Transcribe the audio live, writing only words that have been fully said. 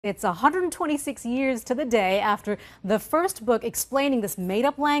It's 126 years to the day after the first book explaining this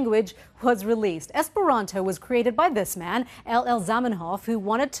made-up language was released. Esperanto was created by this man, L.L. Zamenhof, who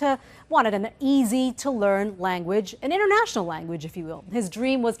wanted an easy-to-learn language, an international language, if you will. His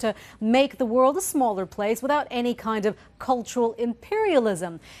dream was to make the world a smaller place without any kind of cultural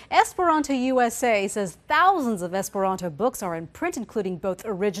imperialism. Esperanto USA says thousands of Esperanto books are in print, including both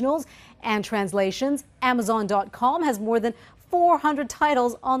originals and translations. Amazon.com has more than 400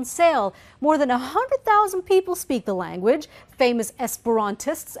 titles on sale. More than 100,000 people speak the language. Famous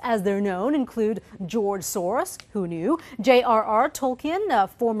Esperantists, as they're known, include George Soros, who knew, J.R.R. Tolkien,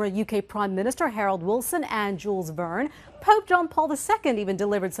 former UK Prime Minister Harold Wilson, and Jules Verne. Pope John Paul II even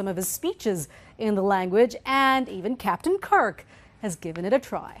delivered some of his speeches in the language, and even Captain Kirk has given it a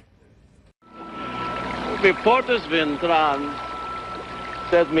try. Vi portes vintran,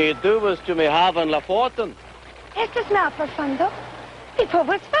 sed mi duvas to me haven la forten. Estas now profundo, e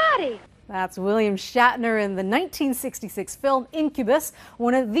povos fari. That's William Shatner in the 1966 film Incubus,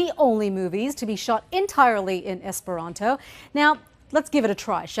 one of the only movies to be shot entirely in Esperanto. Now, let's give it a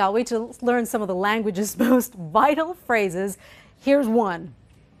try, shall we, to learn some of the language's most vital phrases. Here's one.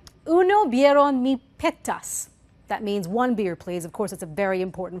 Uno bieron mi petas. That means one beer, please. Of course, it's a very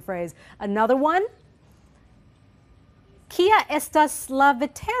important phrase. Another one. Kia estas la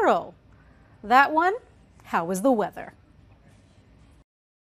vetero. That one. How is the weather?